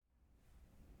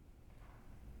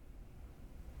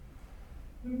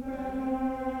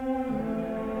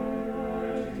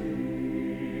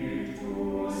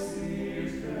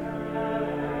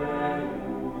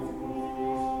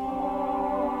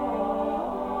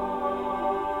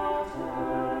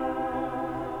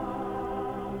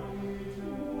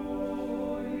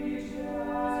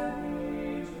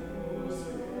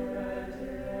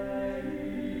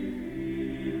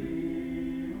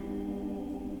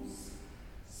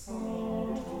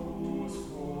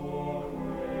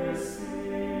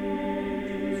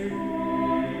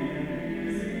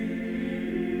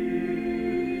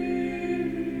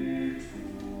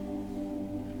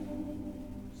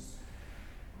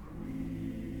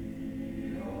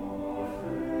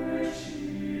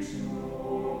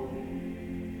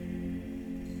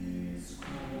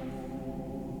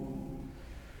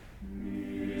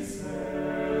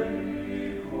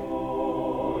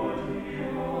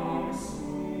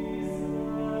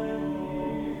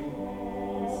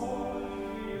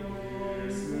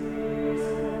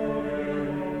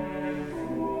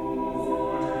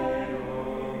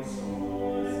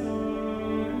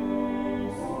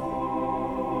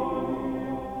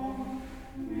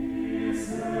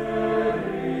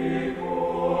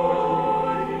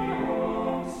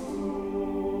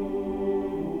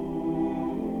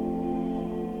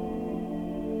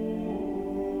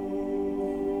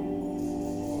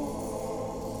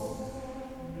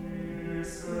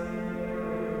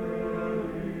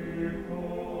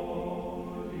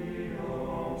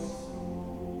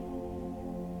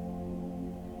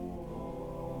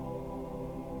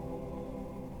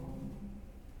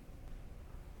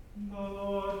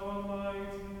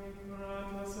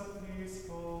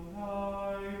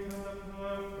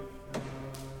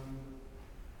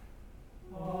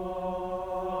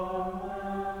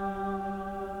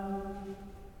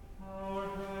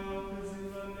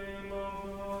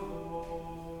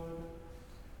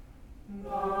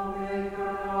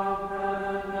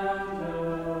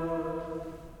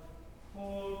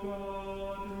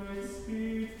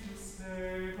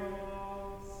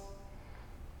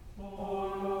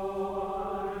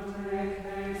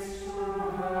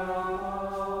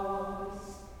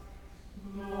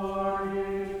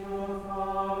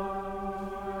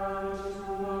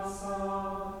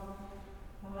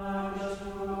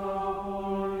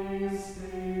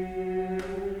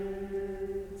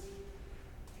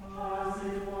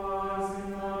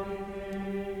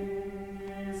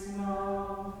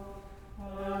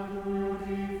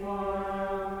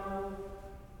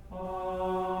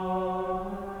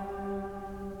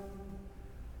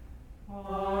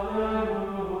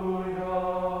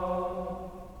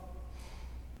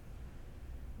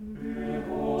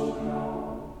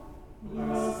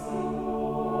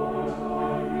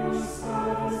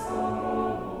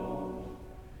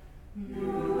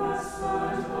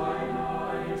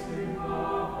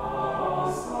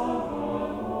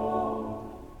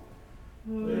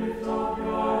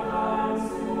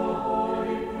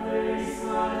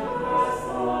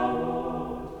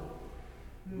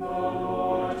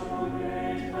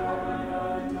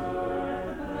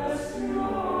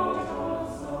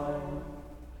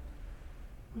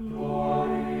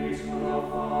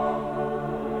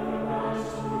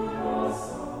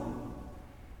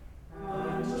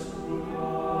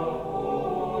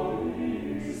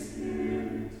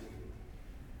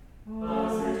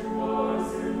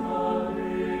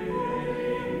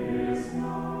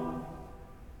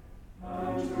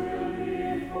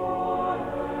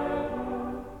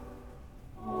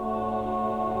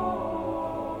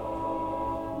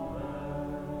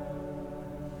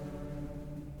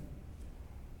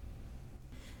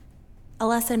A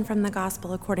lesson from the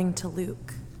Gospel according to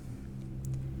Luke.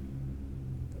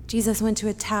 Jesus went to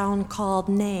a town called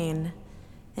Nain,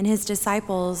 and his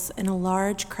disciples and a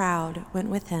large crowd went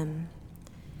with him.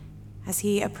 As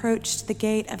he approached the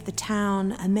gate of the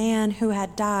town, a man who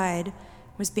had died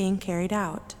was being carried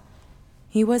out.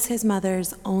 He was his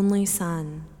mother's only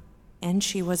son, and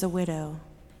she was a widow,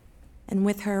 and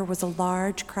with her was a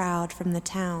large crowd from the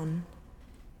town.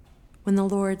 When the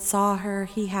Lord saw her,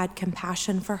 he had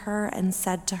compassion for her and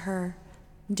said to her,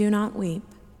 "Do not weep."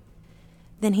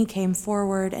 Then he came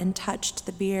forward and touched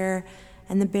the bier,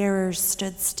 and the bearers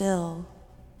stood still.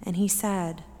 And he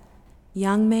said,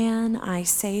 "Young man, I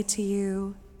say to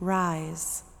you,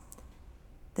 rise."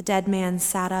 The dead man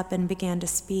sat up and began to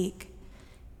speak,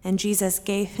 and Jesus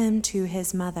gave him to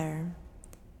his mother.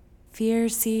 Fear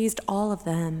seized all of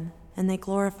them, and they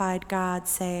glorified God,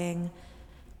 saying,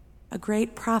 "A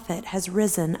great prophet has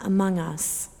risen among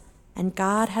us, and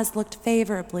God has looked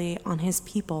favorably on his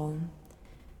people."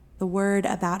 The word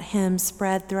about him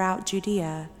spread throughout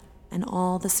Judea and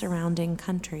all the surrounding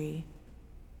country.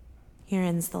 Here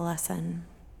ends the lesson.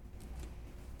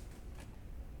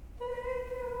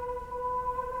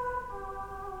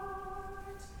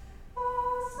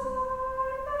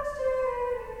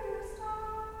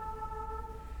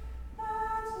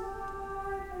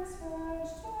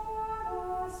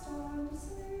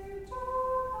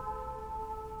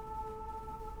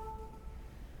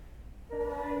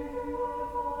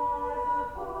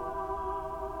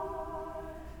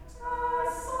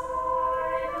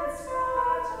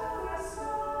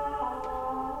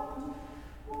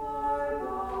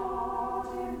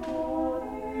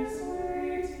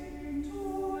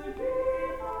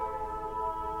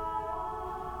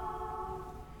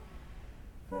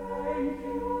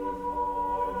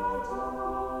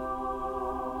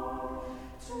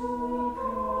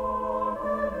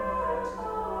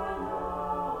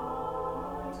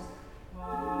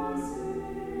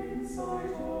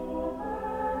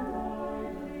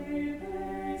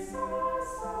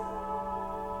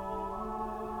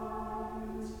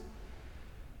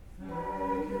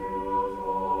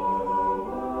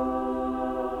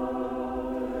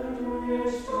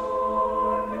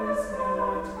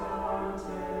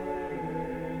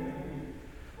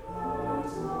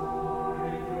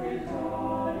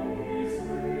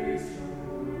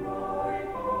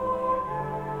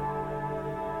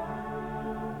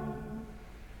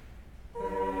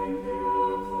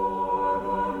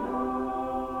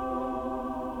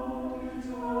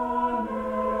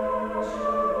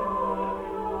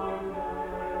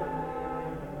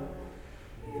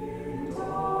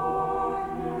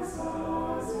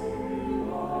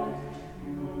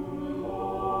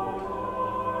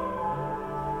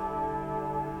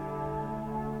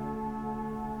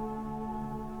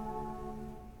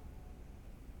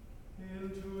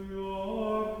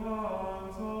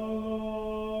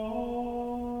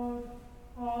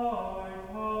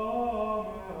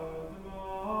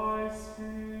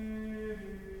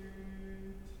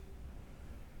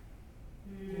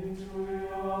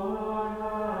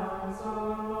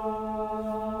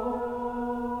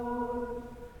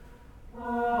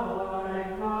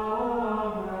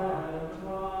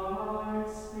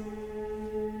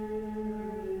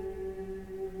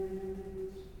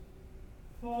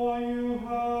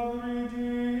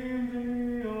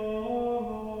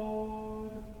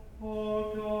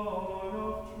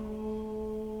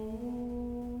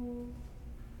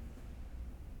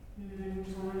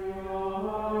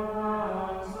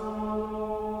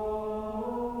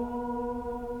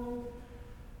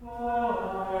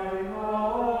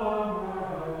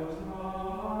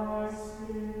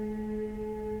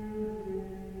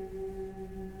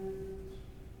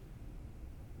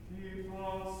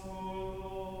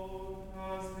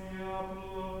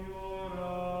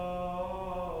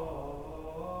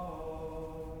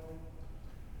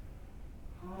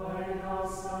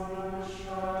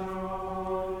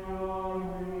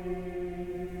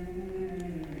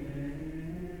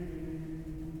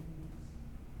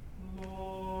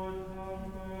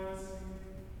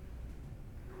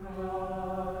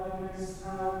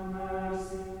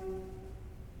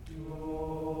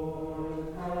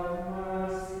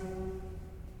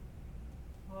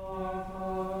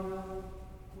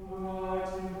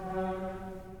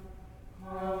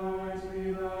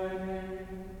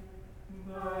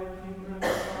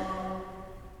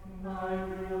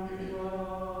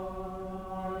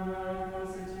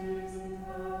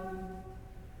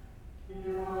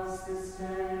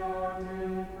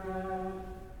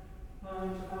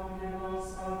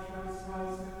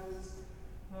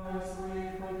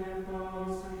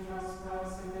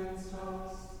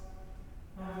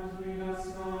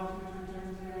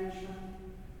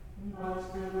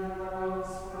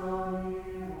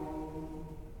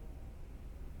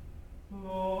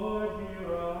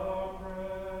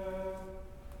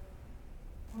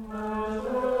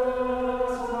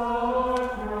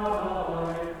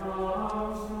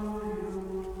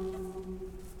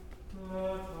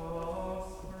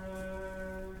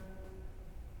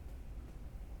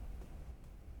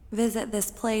 Visit this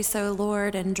place, O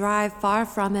Lord, and drive far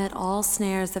from it all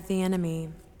snares of the enemy.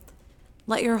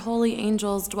 Let your holy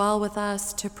angels dwell with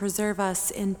us to preserve us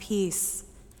in peace,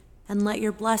 and let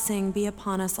your blessing be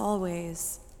upon us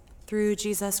always. Through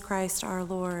Jesus Christ our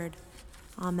Lord.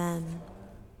 Amen.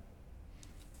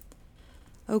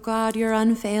 O God, your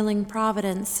unfailing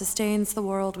providence sustains the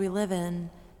world we live in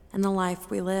and the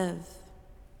life we live.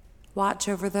 Watch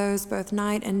over those both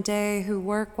night and day who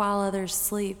work while others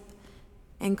sleep,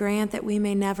 and grant that we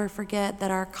may never forget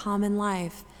that our common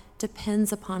life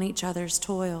depends upon each other's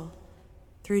toil.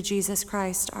 Through Jesus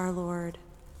Christ our Lord.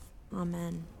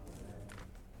 Amen.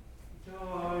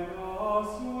 Guide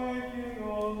us, waking,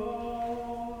 O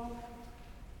Lord,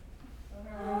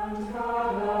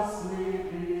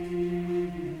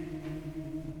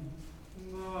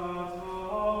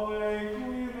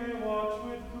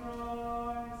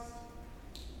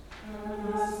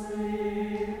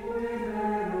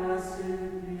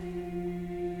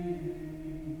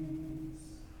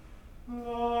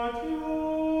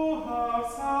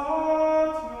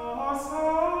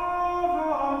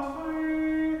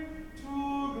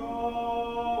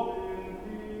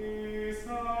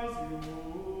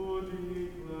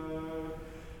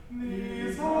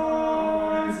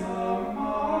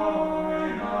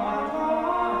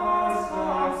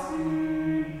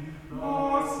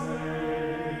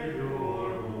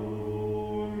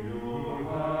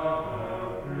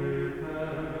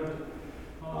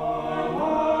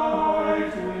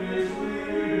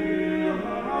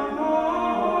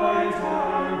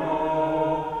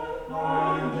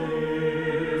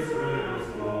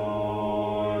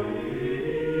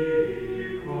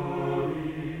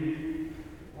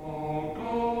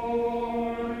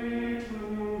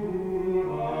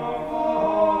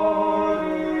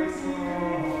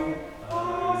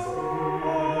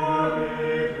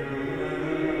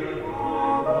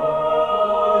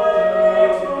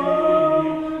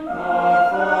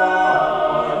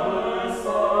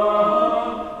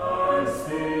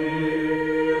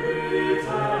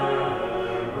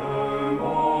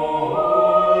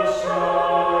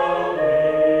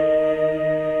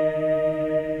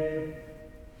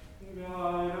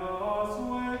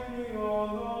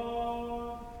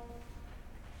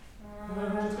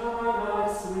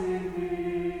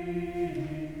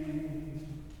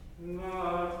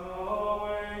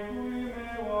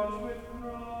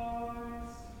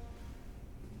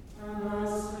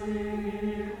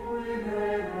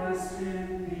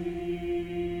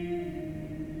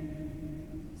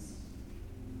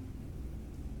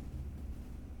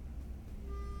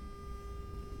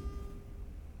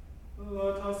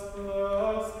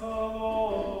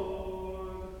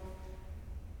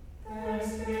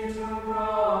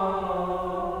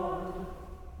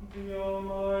 The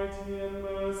Almighty and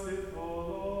merciful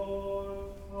Lord,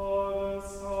 Father,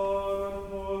 Son,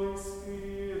 and Holy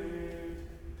Spirit,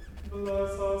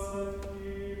 bless us and